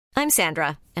I'm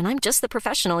Sandra, and I'm just the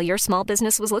professional your small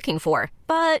business was looking for.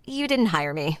 But you didn't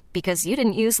hire me because you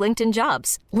didn't use LinkedIn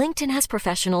Jobs. LinkedIn has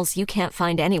professionals you can't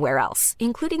find anywhere else,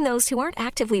 including those who aren't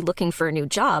actively looking for a new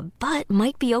job, but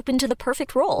might be open to the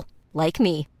perfect role, like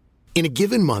me. In a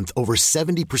given month, over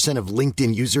 70% of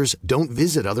LinkedIn users don't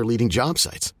visit other leading job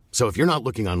sites. So if you're not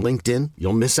looking on LinkedIn,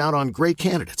 you'll miss out on great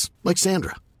candidates like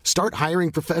Sandra. Start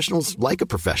hiring professionals like a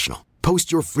professional.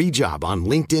 Post your free job on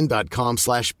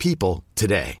linkedin.com/people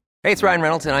today. Hey, it's Ryan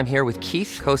Reynolds, and I'm here with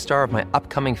Keith, co-star of my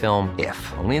upcoming film, If,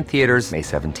 only in theaters May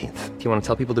 17th. Do you want to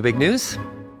tell people the big news?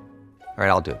 All right,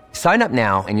 I'll do it. Sign up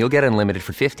now and you'll get unlimited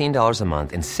for $15 a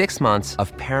month and 6 months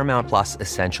of Paramount Plus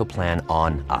Essential Plan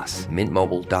on us.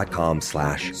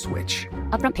 MintMobile.com/switch.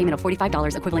 Upfront payment of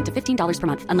 $45 equivalent to $15 per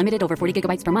month. Unlimited over 40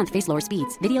 gigabytes per month. Face lower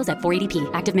speeds. Videos at 480p.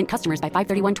 Active Mint customers by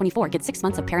 531.24 get 6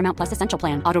 months of Paramount Plus Essential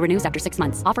Plan. Auto renews after 6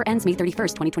 months. Offer ends May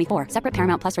 31st, 2024. Separate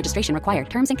Paramount Plus registration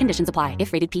required. Terms and conditions apply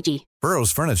if rated PG.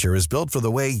 Burrow's furniture is built for the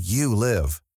way you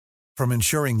live. From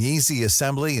ensuring easy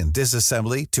assembly and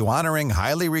disassembly to honoring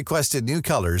highly requested new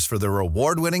colors for their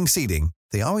award-winning seating,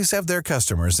 they always have their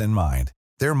customers in mind.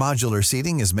 Their modular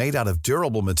seating is made out of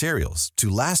durable materials to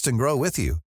last and grow with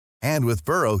you. And with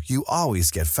Burrow, you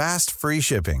always get fast, free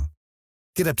shipping.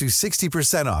 Get up to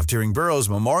 60% off during Burrow's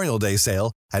Memorial Day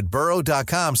sale at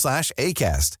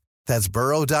burrow.com/ACAST. That's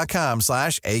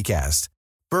burrow.com/ACAST.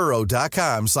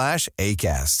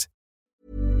 burrow.com/ACAST.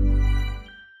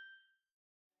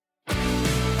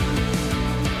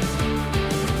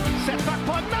 Set back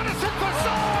by Madison for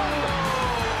Son!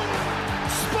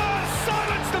 Spurs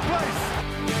silence the place!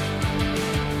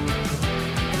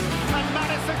 And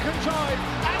Madison can drive,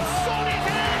 and Son is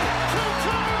in!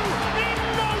 2-2 in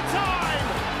no time!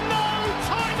 No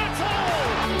time at all!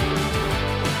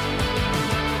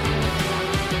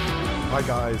 Hi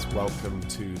guys, welcome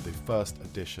to the first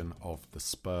edition of the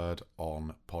Spurred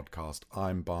On podcast.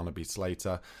 I'm Barnaby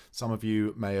Slater. Some of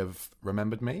you may have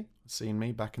remembered me, seen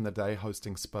me back in the day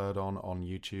hosting Spurred On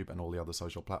YouTube and all the other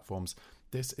social platforms.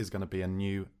 This is going to be a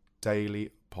new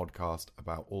daily podcast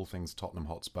about all things Tottenham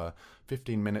Hotspur.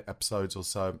 15-minute episodes or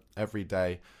so every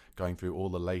day, going through all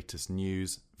the latest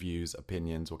news, views,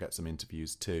 opinions. We'll get some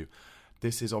interviews too.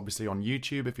 This is obviously on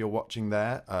YouTube. If you're watching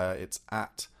there, it's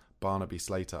at Barnaby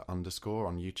Slater _ on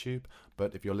YouTube.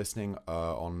 But if you're listening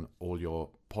on all your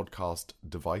podcast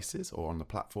devices or on the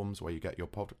platforms where you get your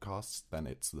podcasts, then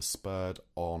it's the Spurred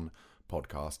On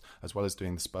podcast. As well as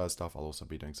doing the Spurs stuff, I'll also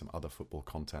be doing some other football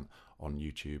content on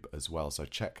YouTube as well. So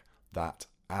check that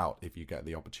out if you get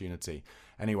the opportunity.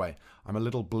 Anyway, I'm a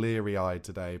little bleary-eyed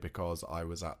today because I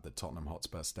was at the Tottenham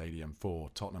Hotspur Stadium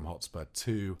for Tottenham Hotspur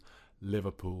 2,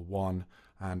 Liverpool 1,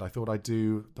 and I thought I'd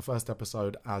do the first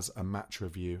episode as a match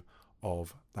review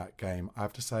of that game. I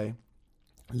have to say,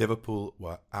 Liverpool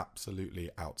were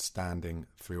absolutely outstanding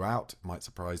throughout. It might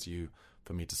surprise you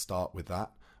for me to start with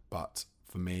that, but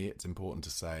for me, it's important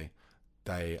to say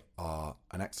they are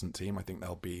an excellent team. I think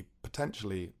they'll be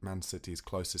potentially Man City's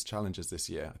closest challengers this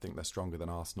year. I think they're stronger than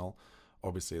Arsenal.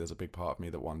 Obviously, there's a big part of me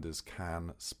that wonders,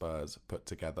 can Spurs put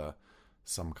together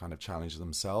some kind of challenge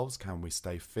themselves? Can we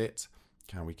stay fit?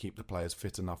 Can we keep the players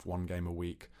fit enough one game a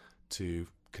week to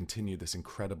continue this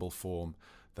incredible form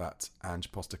that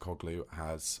Ange Postecoglou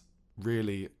has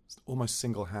really almost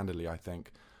single-handedly, I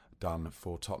think, done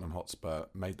for Tottenham Hotspur,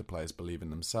 made the players believe in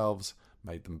themselves,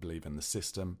 made them believe in the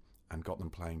system, and got them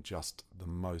playing just the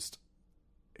most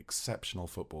exceptional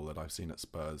football that I've seen at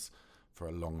Spurs for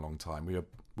a long, long time. We were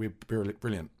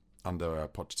brilliant under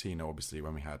Pochettino, obviously,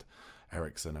 when we had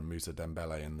Eriksen and Moussa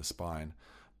Dembele in the spine.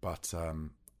 But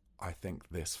I think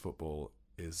this football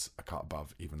is a cut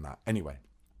above even that. Anyway,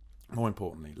 more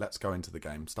importantly, let's go into the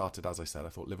game. Started, as I said, I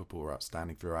thought Liverpool were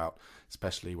outstanding throughout,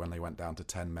 especially when they went down to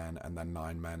 10 men and then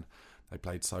 9 men. They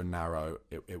played so narrow,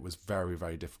 it was very,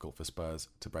 very difficult for Spurs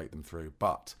to break them through.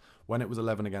 But when it was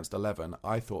 11 against 11,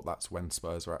 I thought that's when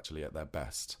Spurs were actually at their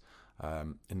best.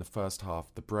 In the first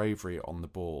half, the bravery on the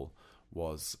ball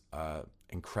was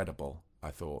incredible,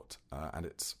 I thought. And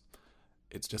it's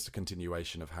just a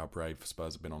continuation of how brave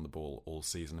Spurs have been on the ball all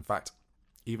season. In fact,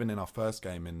 even in our first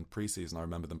game in pre-season, I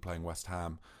remember them playing West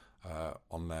Ham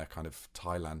on their kind of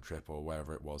Thailand trip or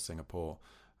wherever it was, Singapore.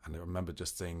 And I remember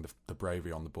just seeing the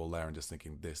bravery on the ball there and just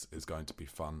thinking, this is going to be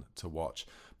fun to watch.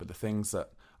 But the things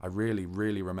that I really,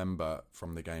 really remember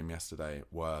from the game yesterday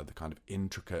were the kind of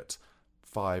intricate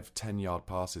 5-10 yard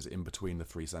passes in between the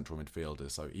three central midfielders.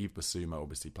 So Yves Bissouma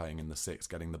obviously playing in the 6,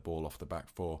 getting the ball off the back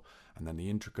 4, and then the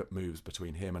intricate moves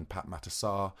between him and Pat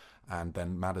Matasar, and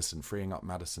then Maddison, freeing up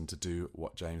Maddison to do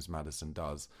what James Maddison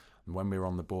does. And when we were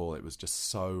on the ball, it was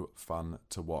just so fun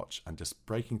to watch, and just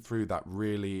breaking through that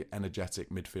really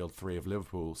energetic midfield 3 of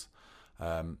Liverpool's.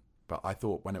 But I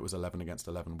thought when it was 11 against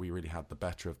 11, we really had the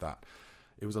better of that.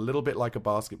 It was a little bit like a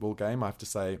basketball game. I have to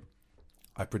say,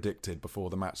 I predicted before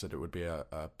the match that it would be a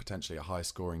potentially a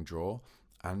high-scoring draw.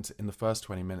 And in the first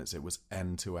 20 minutes, it was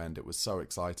end to end. It was so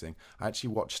exciting. I actually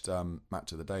watched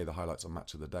Match of the Day, the highlights on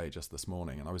Match of the Day just this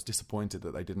morning, and I was disappointed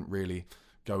that they didn't really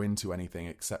go into anything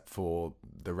except for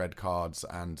the red cards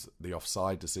and the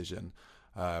offside decision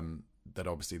that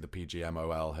obviously the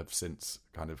PGMOL have since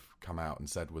kind of come out and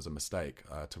said was a mistake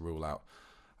to rule out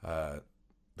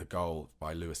the goal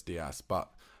by Luis Diaz. But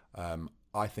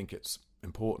I think it's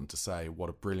important to say what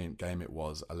a brilliant game it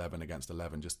was, 11 against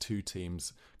 11, just two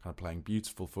teams kind of playing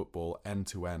beautiful football, end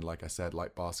to end, like I said,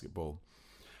 like basketball.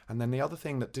 And then the other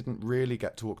thing that didn't really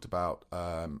get talked about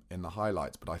in the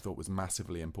highlights, but I thought was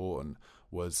massively important,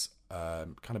 was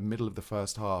kind of middle of the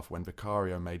first half when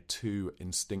Vicario made two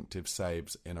instinctive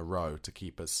saves in a row to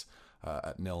keep us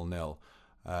at 0-0.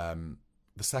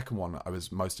 The second one I was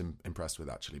most impressed with,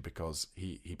 actually, because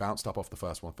he bounced up off the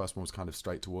first one. The first one was kind of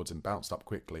straight towards him, bounced up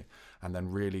quickly, and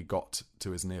then really got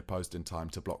to his near post in time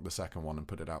to block the second one and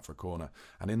put it out for a corner.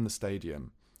 And in the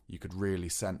stadium, you could really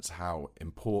sense how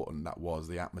important that was.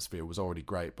 The atmosphere was already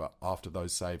great, but after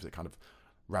those saves, it kind of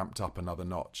ramped up another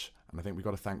notch. And I think we've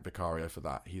got to thank Vicario for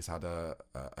that. He's had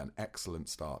an excellent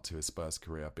start to his Spurs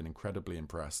career. I've been incredibly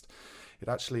impressed. It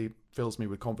actually fills me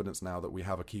with confidence now that we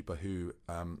have a keeper who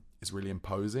is really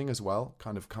imposing as well,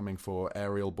 kind of coming for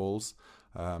aerial balls.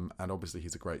 And obviously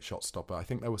he's a great shot stopper. I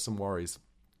think there were some worries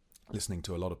listening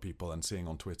to a lot of people and seeing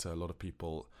on Twitter, a lot of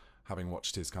people having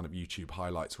watched his kind of YouTube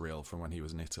highlights reel from when he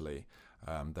was in Italy.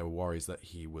 There were worries that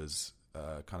he was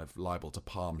kind of liable to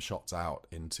palm shots out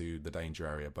into the danger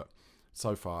area. But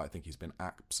so far, I think he's been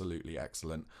absolutely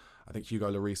excellent. I think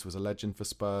Hugo Lloris was a legend for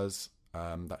Spurs.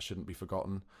 That shouldn't be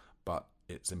forgotten. But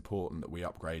it's important that we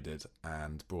upgraded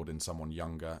and brought in someone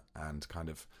younger and kind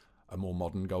of a more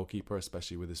modern goalkeeper,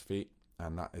 especially with his feet.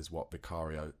 And that is what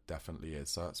Vicario definitely is.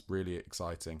 So it's really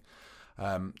exciting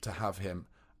to have him.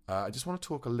 I just want to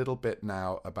talk a little bit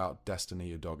now about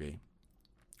Destiny Udogie.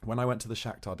 When I went to the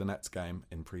Shakhtar Donetsk game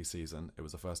in pre-season, it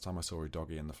was the first time I saw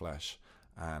Udogie in the flesh.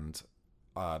 And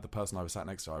the person I was sat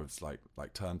next to, I was like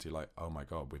turned to like, oh my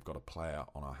God, we've got a player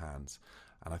on our hands.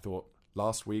 And I thought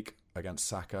last week against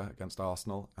Saka, against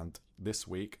Arsenal, and this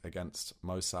week against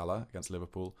Mo Salah, against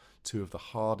Liverpool, two of the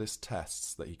hardest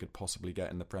tests that he could possibly get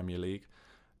in the Premier League.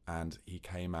 And he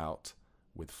came out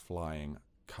with flying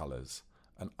colours.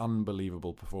 An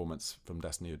unbelievable performance from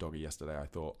Destiny Udogie yesterday, I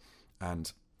thought.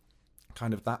 And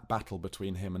kind of that battle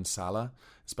between him and Salah,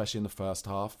 especially in the first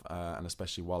half, and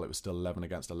especially while it was still 11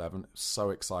 against 11, so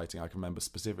exciting. I can remember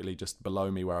specifically just below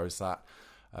me where I was sat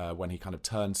when he kind of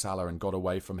turned Salah and got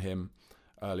away from him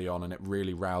early on, and it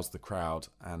really roused the crowd.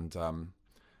 And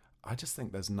I just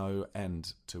think there's no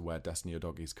end to where Destiny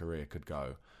Udogie's career could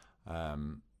go.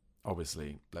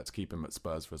 Obviously, let's keep him at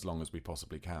Spurs for as long as we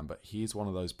possibly can, but he's one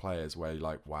of those players where you're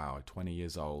like, wow, 20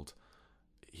 years old,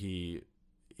 he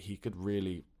could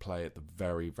really play at the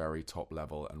very, very top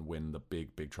level and win the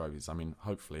big trophies. I mean,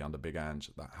 hopefully under Big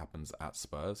Ange that happens at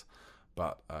Spurs,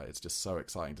 but it's just so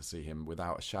exciting to see him,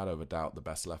 without a shadow of a doubt, the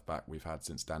best left-back we've had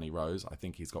since Danny Rose. I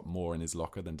think he's got more in his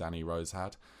locker than Danny Rose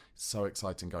had. It's so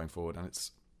exciting going forward, and it's,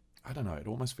 I don't know, it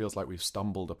almost feels like we've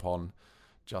stumbled upon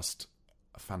just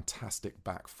a fantastic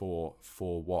back four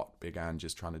for what Big Ange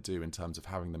is trying to do in terms of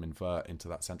having them invert into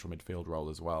that central midfield role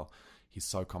as well. He's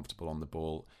so comfortable on the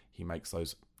ball. He makes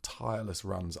those tireless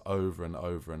runs over and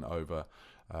over and over,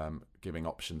 giving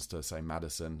options to, say,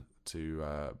 Maddison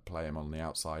to play him on the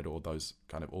outside, or those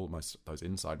kind of almost those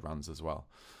inside runs as well.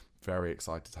 Very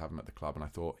excited to have him at the club, and I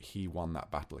thought he won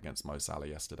that battle against Mo Salah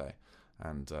yesterday,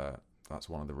 and that's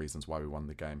one of the reasons why we won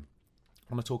the game.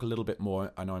 I want to talk a little bit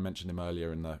more. I know I mentioned him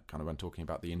earlier in the kind of when talking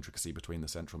about the intricacy between the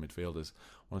central midfielders.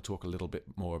 I want to talk a little bit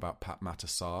more about Pat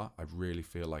Matar. I really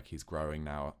feel like he's growing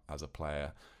now as a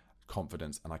player,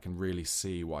 confidence, and I can really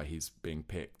see why he's being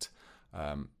picked.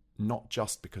 Not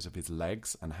just because of his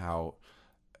legs and how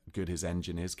good his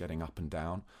engine is getting up and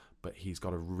down, but he's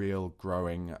got a real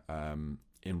growing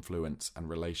influence and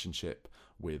relationship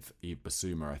with Yves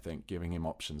Bissouma, I think, giving him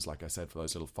options, like I said, for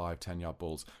those little 5-10 yard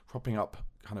balls, cropping up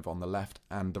kind of on the left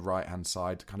and the right hand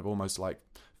side, kind of almost like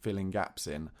filling gaps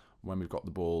in when we've got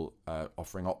the ball,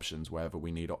 offering options wherever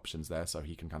we need options there, so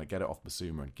he can kind of get it off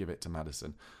Bissouma and give it to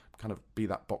Maddison, kind of be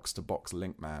that box to box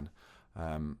link man.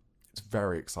 It's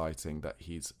very exciting that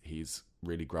he's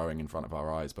really growing in front of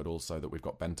our eyes, but also that we've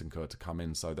got Bentancur to come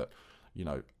in, so that, you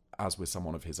know, as with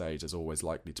someone of his age, there's always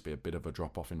likely to be a bit of a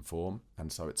drop-off in form,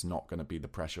 and so it's not going to be the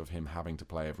pressure of him having to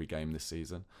play every game this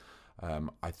season.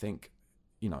 I think,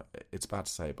 you know, it's bad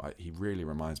to say, but he really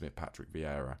reminds me of Patrick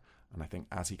Vieira. And I think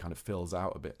as he kind of fills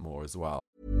out a bit more as well.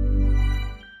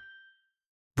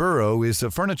 Burrow is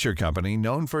a furniture company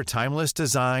known for timeless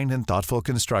design and thoughtful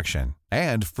construction,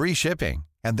 and free shipping,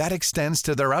 and that extends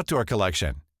to their outdoor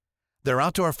collection. Their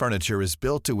outdoor furniture is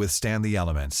built to withstand the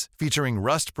elements, featuring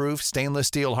rust-proof stainless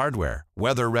steel hardware,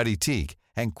 weather-ready teak,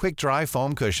 and quick-dry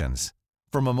foam cushions.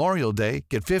 For Memorial Day,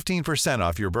 get 15%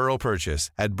 off your Burrow purchase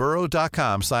at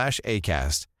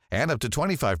burrow.com/acast, and up to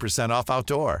 25% off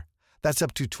outdoor. That's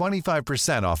up to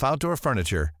 25% off outdoor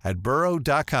furniture at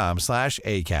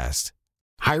burrow.com/acast.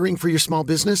 Hiring for your small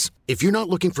business? If you're not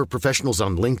looking for professionals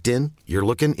on LinkedIn, you're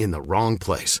looking in the wrong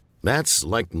place. That's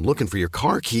like looking for your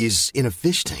car keys in a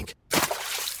fish tank.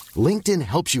 LinkedIn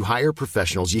helps you hire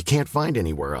professionals you can't find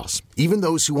anywhere else, even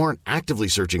those who aren't actively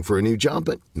searching for a new job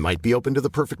but might be open to the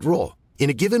perfect role. In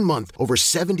a given month, over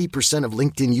 70% of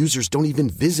LinkedIn users don't even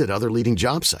visit other leading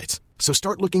job sites. So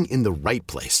start looking in the right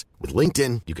place. With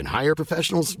LinkedIn, you can hire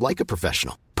professionals like a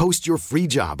professional. Post your free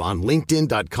job on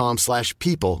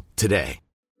linkedin.com/people today.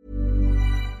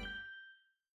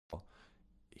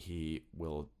 He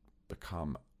will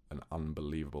become an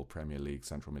unbelievable Premier League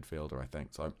central midfielder, I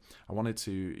think. So I wanted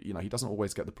to, he doesn't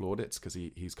always get the plaudits because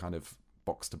he's kind of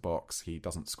box to box. He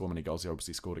doesn't score many goals. He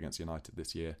obviously scored against United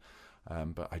this year.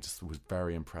 But I just was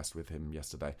very impressed with him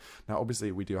yesterday. Now,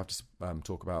 obviously, we do have to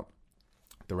talk about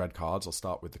the red cards. I'll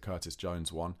start with the Curtis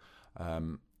Jones one.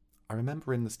 I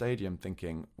remember in the stadium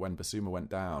thinking when Basuma went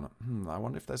down, I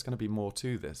wonder if there's going to be more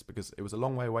to this, because it was a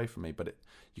long way away from me, but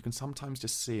you can sometimes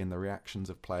just see in the reactions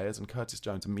of players, and Curtis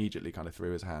Jones immediately kind of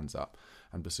threw his hands up,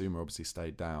 and Basuma obviously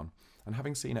stayed down. And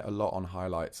having seen it a lot on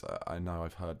highlights, I know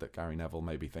I've heard that Gary Neville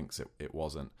maybe thinks it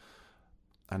wasn't.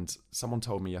 And someone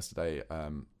told me yesterday,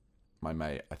 my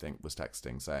mate, I think, was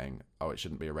texting saying, it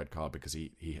shouldn't be a red card because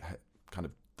he kind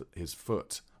of, his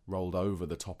foot rolled over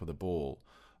the top of the ball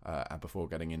before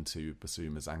getting into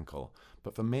Basuma's ankle.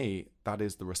 But for me, that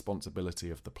is the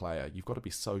responsibility of the player. You've got to be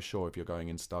so sure if you're going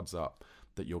in studs up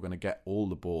that you're going to get all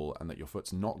the ball and that your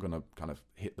foot's not going to kind of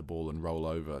hit the ball and roll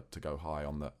over to go high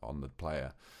on the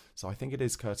player. So I think it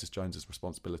is Curtis Jones's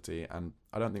responsibility, and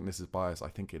I don't think this is bias. I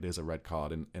think it is a red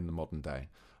card in the modern day.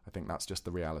 I think that's just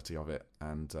the reality of it.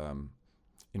 And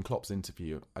in Klopp's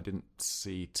interview, I didn't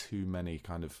see too many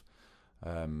kind of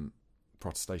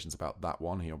protestations about that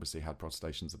one. He obviously had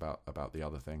protestations about the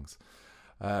other things.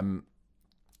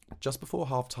 Just before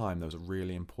half-time, there was a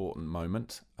really important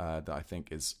moment that I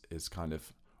think is kind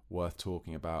of worth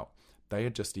talking about. They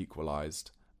had just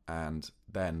equalised, and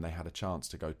then they had a chance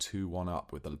to go 2-1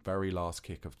 up with the very last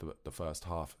kick of the first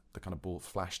half. The kind of ball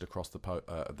flashed across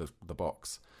the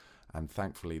box, and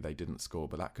thankfully they didn't score,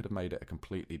 but that could have made it a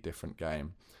completely different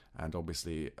game, and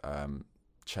obviously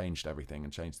changed everything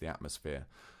and changed the atmosphere.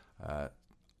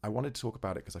 I wanted to talk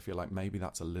about it because I feel like maybe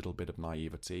that's a little bit of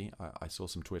naivety. I saw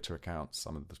some Twitter accounts,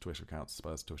 some of the Twitter accounts,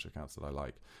 Spurs Twitter accounts that I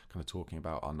like, kind of talking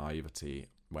about our naivety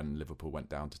when Liverpool went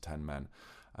down to 10 men.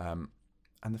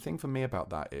 And the thing for me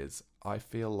about that is I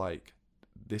feel like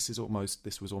this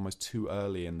was almost too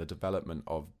early in the development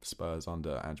of Spurs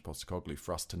under Ange Postecoglou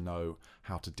for us to know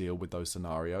how to deal with those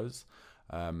scenarios.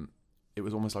 It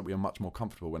was almost like we were much more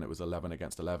comfortable when it was 11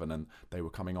 against 11 and they were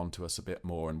coming on to us a bit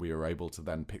more and we were able to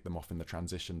then pick them off in the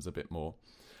transitions a bit more.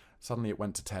 Suddenly it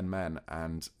went to 10 men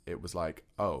and it was like,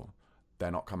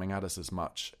 they're not coming at us as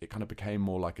much. It kind of became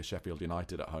more like a Sheffield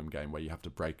United at home game where you have to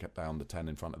break it down the 10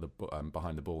 in front of the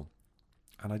behind the ball.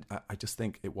 And I just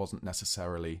think it wasn't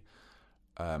necessarily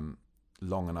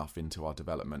long enough into our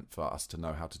development for us to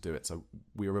know how to do it. So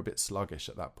we were a bit sluggish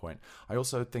at that point. I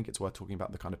also think it's worth talking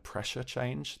about the kind of pressure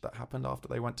change that happened after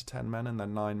they went to 10 men and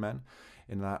then 9 men,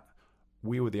 in that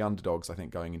we were the underdogs, I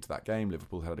think, going into that game.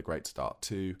 Liverpool had a great start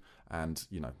too, and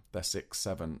they're 6,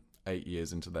 7, 8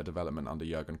 years into their development under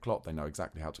Jurgen Klopp. They know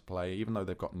exactly how to play, even though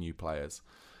they've got new players.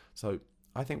 So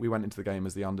I think we went into the game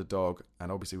as the underdog,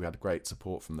 and obviously we had great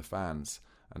support from the fans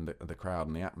and the crowd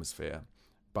and the atmosphere.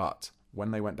 But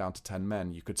when they went down to 10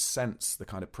 men, you could sense the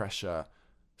kind of pressure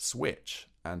switch,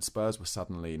 and Spurs were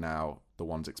suddenly now the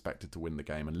ones expected to win the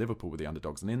game, and Liverpool were the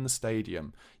underdogs. And in the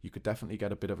stadium, you could definitely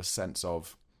get a bit of a sense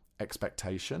of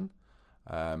expectation,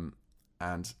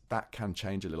 and that can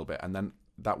change a little bit. And then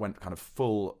that went kind of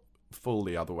full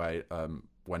the other way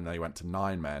when they went to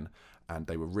 9 men, and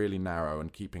they were really narrow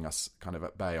and keeping us kind of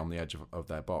at bay on the edge of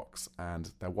their box.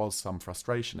 And there was some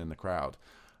frustration in the crowd,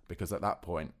 because at that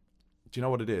point, do you know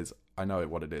what it is? I know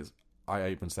what it is. I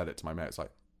even said it to my mate. It's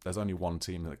like, there's only one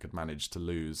team that could manage to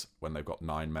lose when they've got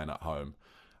 9 men at home.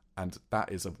 And that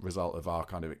is a result of our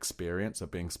kind of experience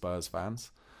of being Spurs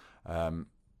fans. And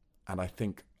I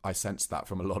think I sensed that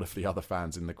from a lot of the other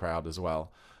fans in the crowd as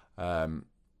well. But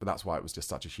that's why it was just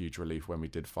such a huge relief when we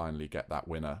did finally get that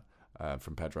winner.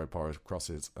 from Pedro Porro's cross,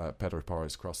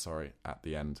 at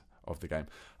the end of the game.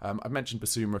 I've mentioned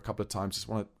Basuma a couple of times. Just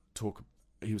want to talk.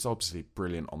 He was obviously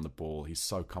brilliant on the ball. He's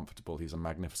so comfortable. He's a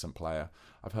magnificent player.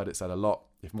 I've heard it said a lot.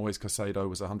 If Moise Caicedo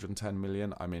was 110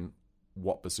 million, I mean,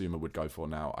 what Basuma would go for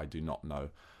now, I do not know.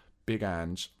 Big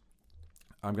Ange.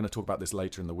 I'm going to talk about this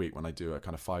later in the week when I do a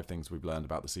kind of 5 things we've learned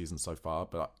about the season so far.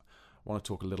 But I want to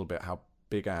talk a little bit how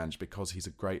Big Ange, because he's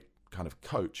a great kind of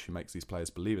coach who makes these players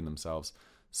believe in themselves.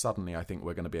 Suddenly, I think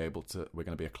we're going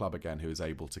to be a club again who is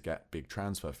able to get big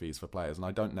transfer fees for players. And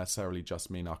I don't necessarily just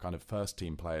mean our kind of first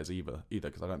team players either,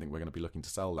 because I don't think we're going to be looking to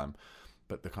sell them.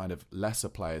 But the kind of lesser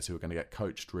players who are going to get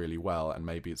coached really well and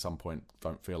maybe at some point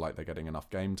don't feel like they're getting enough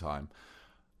game time,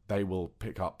 they will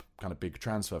pick up kind of big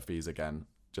transfer fees again,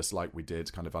 just like we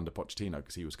did kind of under Pochettino,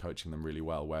 because he was coaching them really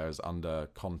well. Whereas under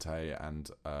Conte and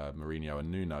Mourinho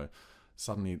and Nuno,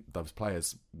 suddenly those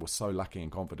players were so lacking in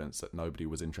confidence that nobody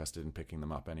was interested in picking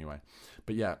them up anyway.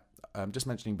 But yeah, just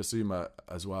mentioning Basuma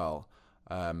as well,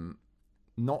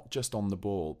 not just on the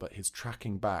ball, but his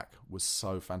tracking back was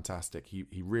so fantastic. He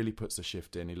really puts the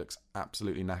shift in. He looks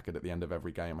absolutely knackered at the end of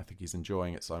every game. I think he's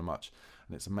enjoying it so much.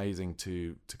 And it's amazing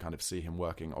to kind of see him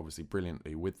working, obviously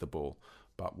brilliantly with the ball,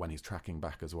 but when he's tracking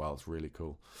back as well, it's really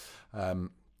cool.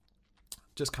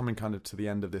 Just coming kind of to the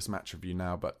end of this match review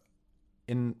now, but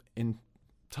in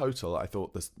total, I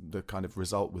thought the kind of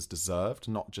result was deserved,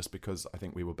 not just because I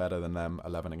think we were better than them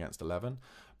 11 against 11,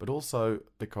 but also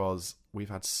because we've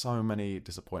had so many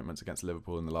disappointments against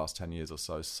Liverpool in the last 10 years or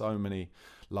so many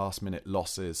last-minute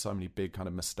losses, so many big kind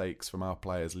of mistakes from our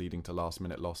players leading to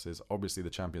last-minute losses. Obviously, the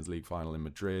Champions League final in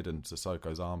Madrid and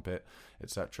Sissoko's armpit,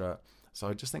 etc. So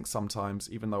I just think sometimes,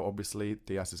 even though obviously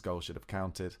Diaz's goal should have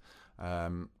counted,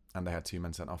 and they had 2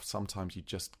 men sent off, sometimes you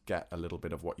just get a little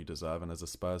bit of what you deserve. And as a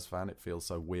Spurs fan, it feels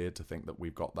so weird to think that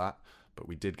we've got that. But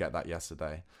we did get that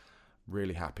yesterday.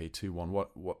 Really happy, 2-1.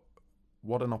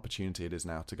 What an opportunity it is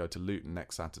now to go to Luton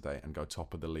next Saturday and go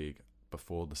top of the league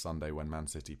before the Sunday when Man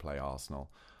City play Arsenal.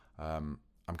 I'm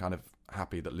kind of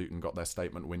happy that Luton got their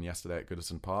statement win yesterday at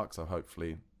Goodison Park. So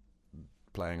hopefully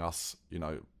playing us,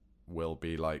 will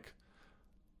be like,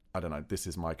 I don't know, this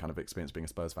is my kind of experience being a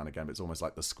Spurs fan again, but it's almost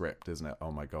like the script, isn't it?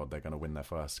 Oh my God, they're going to win their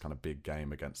first kind of big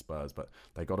game against Spurs, but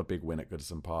they got a big win at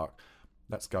Goodison Park.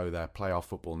 Let's go there, play our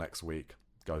football next week,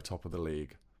 go top of the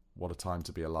league. What a time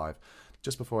to be alive.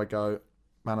 Just before I go,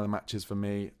 man of the matches for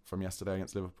me from yesterday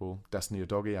against Liverpool, Destiny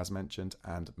Udogie, as mentioned,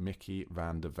 and Mickey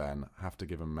van de Ven. Have to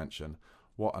give him a mention.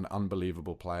 What an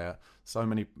unbelievable player. So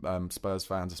many Spurs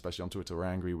fans, especially on Twitter, were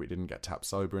angry we didn't get Tap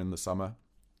Sober in the summer.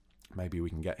 Maybe we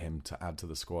can get him to add to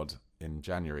the squad in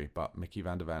January. But Mickey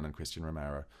van de Ven and Christian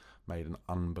Romero made an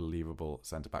unbelievable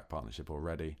centre-back partnership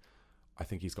already. I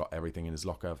think he's got everything in his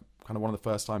locker. Kind of one of the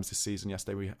first times this season,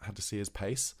 yesterday, we had to see his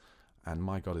pace. And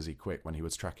my God, is he quick. When he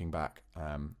was tracking back,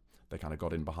 they kind of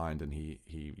got in behind and he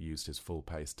used his full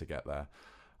pace to get there.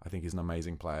 I think he's an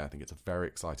amazing player. I think it's a very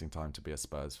exciting time to be a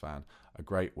Spurs fan. A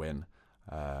great win.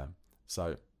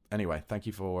 So anyway, thank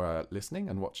you for listening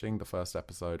and watching the first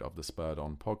episode of the Spurred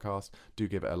On podcast. Do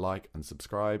give it a like and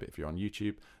subscribe if you're on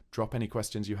YouTube. Drop any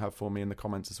questions you have for me in the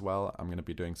comments as well. I'm going to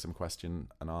be doing some question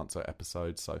and answer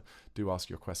episodes, so do ask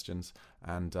your questions.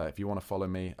 And if you want to follow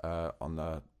me on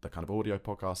the kind of audio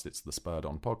podcast, it's the Spurred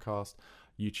On podcast.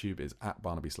 YouTube is at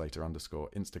 @BarnabySlater_,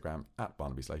 Instagram at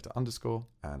 @BarnabySlater_,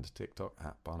 and TikTok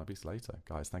at @BarnabySlater.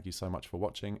 Guys, thank you so much for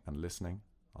watching and listening.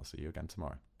 I'll see you again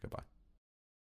tomorrow. Goodbye.